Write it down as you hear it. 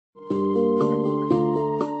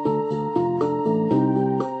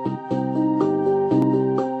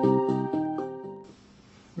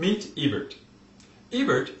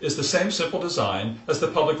Ebert is the same simple design as the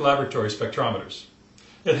public laboratory spectrometers.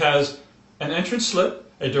 It has an entrance slit,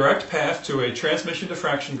 a direct path to a transmission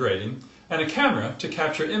diffraction grating, and a camera to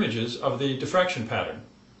capture images of the diffraction pattern.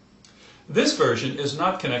 This version is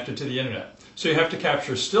not connected to the internet, so you have to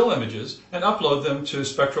capture still images and upload them to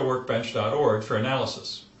spectralworkbench.org for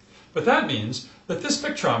analysis. But that means that this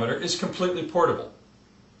spectrometer is completely portable.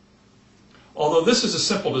 Although this is a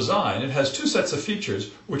simple design, it has two sets of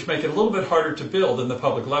features which make it a little bit harder to build than the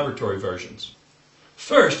public laboratory versions.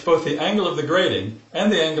 First, both the angle of the grating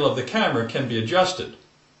and the angle of the camera can be adjusted.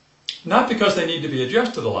 Not because they need to be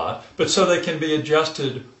adjusted a lot, but so they can be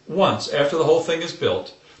adjusted once after the whole thing is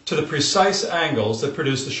built to the precise angles that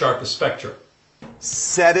produce the sharpest spectra.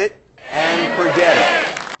 Set it and forget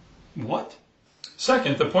it. What?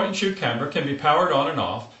 Second, the point-and-shoot camera can be powered on and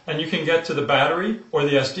off, and you can get to the battery or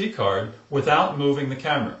the SD card without moving the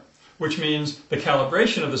camera, which means the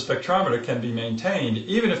calibration of the spectrometer can be maintained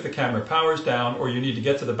even if the camera powers down or you need to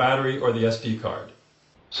get to the battery or the SD card.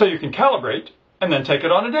 So you can calibrate and then take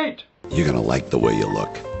it on a date. You're gonna like the way you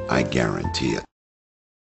look. I guarantee it.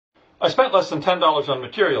 I spent less than $10 on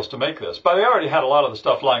materials to make this, but I already had a lot of the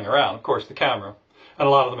stuff lying around, of course the camera, and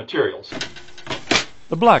a lot of the materials.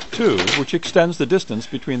 The black tube, which extends the distance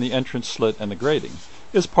between the entrance slit and the grating,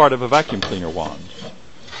 is part of a vacuum cleaner wand.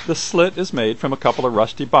 The slit is made from a couple of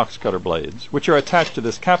rusty box cutter blades, which are attached to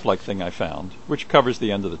this cap-like thing I found, which covers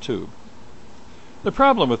the end of the tube. The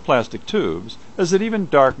problem with plastic tubes is that even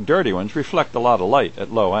dark, dirty ones reflect a lot of light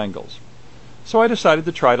at low angles. So I decided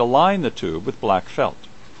to try to line the tube with black felt.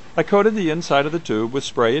 I coated the inside of the tube with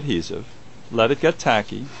spray adhesive, let it get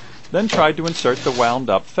tacky, then tried to insert the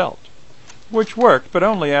wound-up felt, which worked, but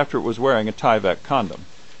only after it was wearing a Tyvek condom.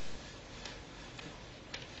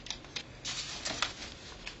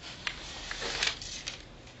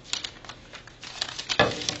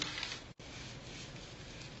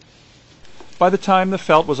 By the time the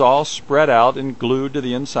felt was all spread out and glued to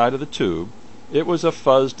the inside of the tube, it was a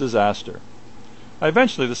fuzz disaster. I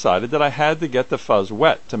eventually decided that I had to get the fuzz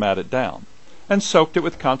wet to mat it down, and soaked it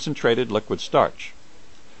with concentrated liquid starch.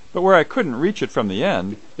 But where I couldn't reach it from the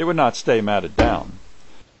end, it would not stay matted down.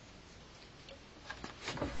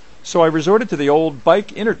 So I resorted to the old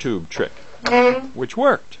bike inner tube trick, which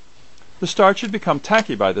worked. The starch had become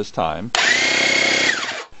tacky by this time,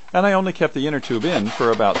 and I only kept the inner tube in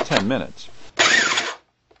for about 10 minutes.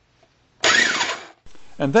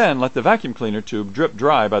 And then let the vacuum cleaner tube drip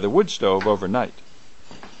dry by the wood stove overnight.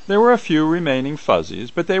 There were a few remaining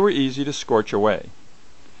fuzzies, but they were easy to scorch away.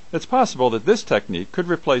 It's possible that this technique could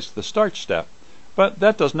replace the starch step, but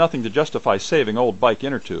that does nothing to justify saving old bike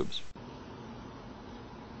inner tubes.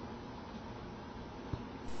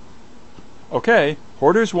 Okay,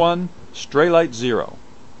 Hoarders 1, Stray Light 0.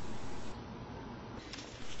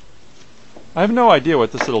 I have no idea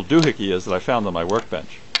what this little doohickey is that I found on my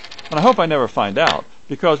workbench, and I hope I never find out,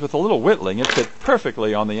 because with a little whittling it fit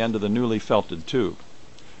perfectly on the end of the newly felted tube.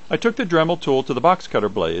 I took the Dremel tool to the box cutter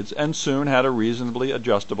blades and soon had a reasonably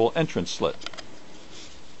adjustable entrance slit.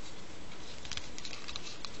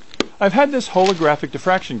 I've had this holographic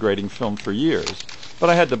diffraction grating film for years, but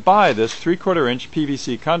I had to buy this 3/4 inch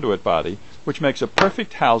PVC conduit body, which makes a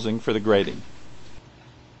perfect housing for the grating.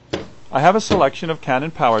 I have a selection of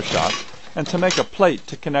Canon power shots, and to make a plate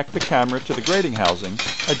to connect the camera to the grating housing,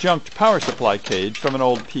 a junked power supply cage from an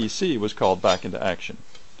old PC was called back into action.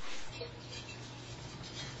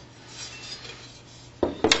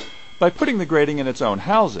 By putting the grating in its own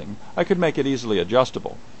housing, I could make it easily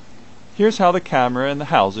adjustable. Here's how the camera and the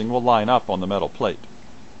housing will line up on the metal plate.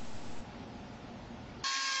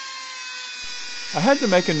 I had to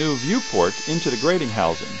make a new viewport into the grating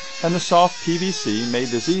housing, and the soft PVC made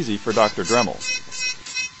this easy for Dr. Dremel.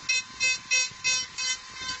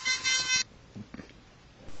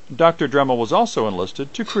 Dr. Dremel was also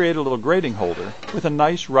enlisted to create a little grating holder with a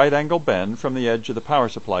nice right-angle bend from the edge of the power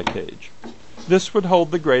supply cage. This would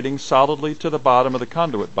hold the grating solidly to the bottom of the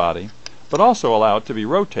conduit body, but also allow it to be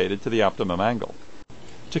rotated to the optimum angle.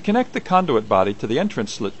 To connect the conduit body to the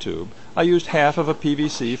entrance slit tube, I used half of a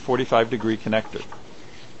PVC 45-degree connector.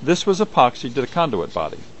 This was epoxied to the conduit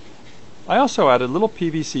body. I also added little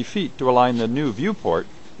PVC feet to align the new viewport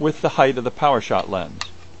with the height of the PowerShot lens.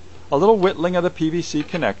 A little whittling of the PVC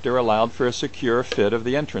connector allowed for a secure fit of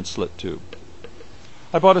the entrance slit tube.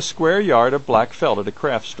 I bought a square yard of black felt at a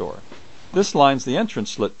craft store. This lines the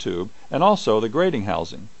entrance slit tube and also the grating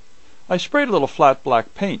housing. I sprayed a little flat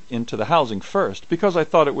black paint into the housing first because I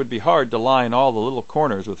thought it would be hard to line all the little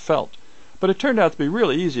corners with felt, but it turned out to be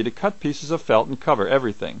really easy to cut pieces of felt and cover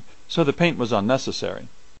everything, so the paint was unnecessary.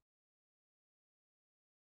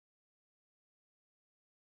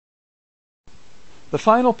 The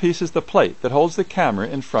final piece is the plate that holds the camera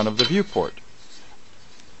in front of the viewport.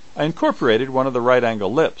 I incorporated one of the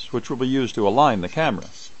right-angle lips, which will be used to align the camera.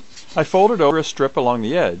 I folded over a strip along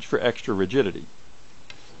the edge for extra rigidity.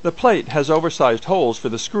 The plate has oversized holes for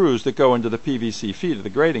the screws that go into the PVC feet of the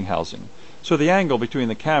grating housing, so the angle between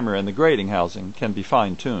the camera and the grating housing can be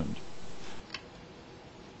fine-tuned.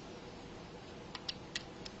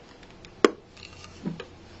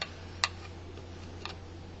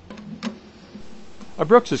 A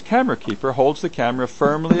Brooks's camera keeper holds the camera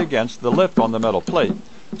firmly against the lip on the metal plate,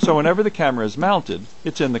 so whenever the camera is mounted,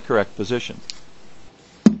 it's in the correct position.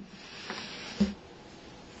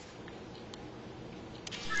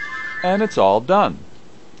 And it's all done.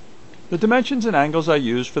 The dimensions and angles I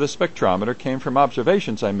used for the spectrometer came from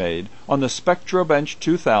observations I made on the SpectroBench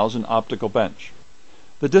 2000 optical bench.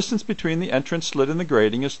 The distance between the entrance slit in the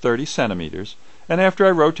grating is 30 centimeters, and after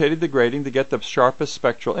I rotated the grating to get the sharpest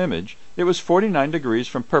spectral image, it was 49 degrees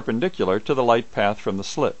from perpendicular to the light path from the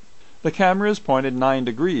slit. The camera is pointed 9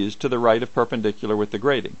 degrees to the right of perpendicular with the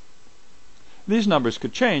grating. These numbers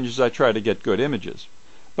could change as I try to get good images.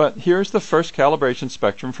 But here's the first calibration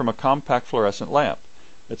spectrum from a compact fluorescent lamp.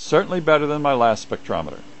 It's certainly better than my last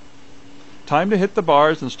spectrometer. Time to hit the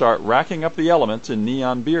bars and start racking up the elements in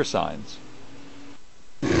neon beer signs.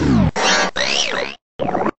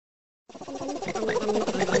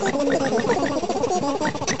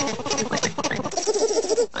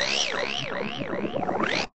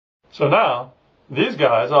 So now, these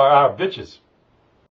guys are our bitches.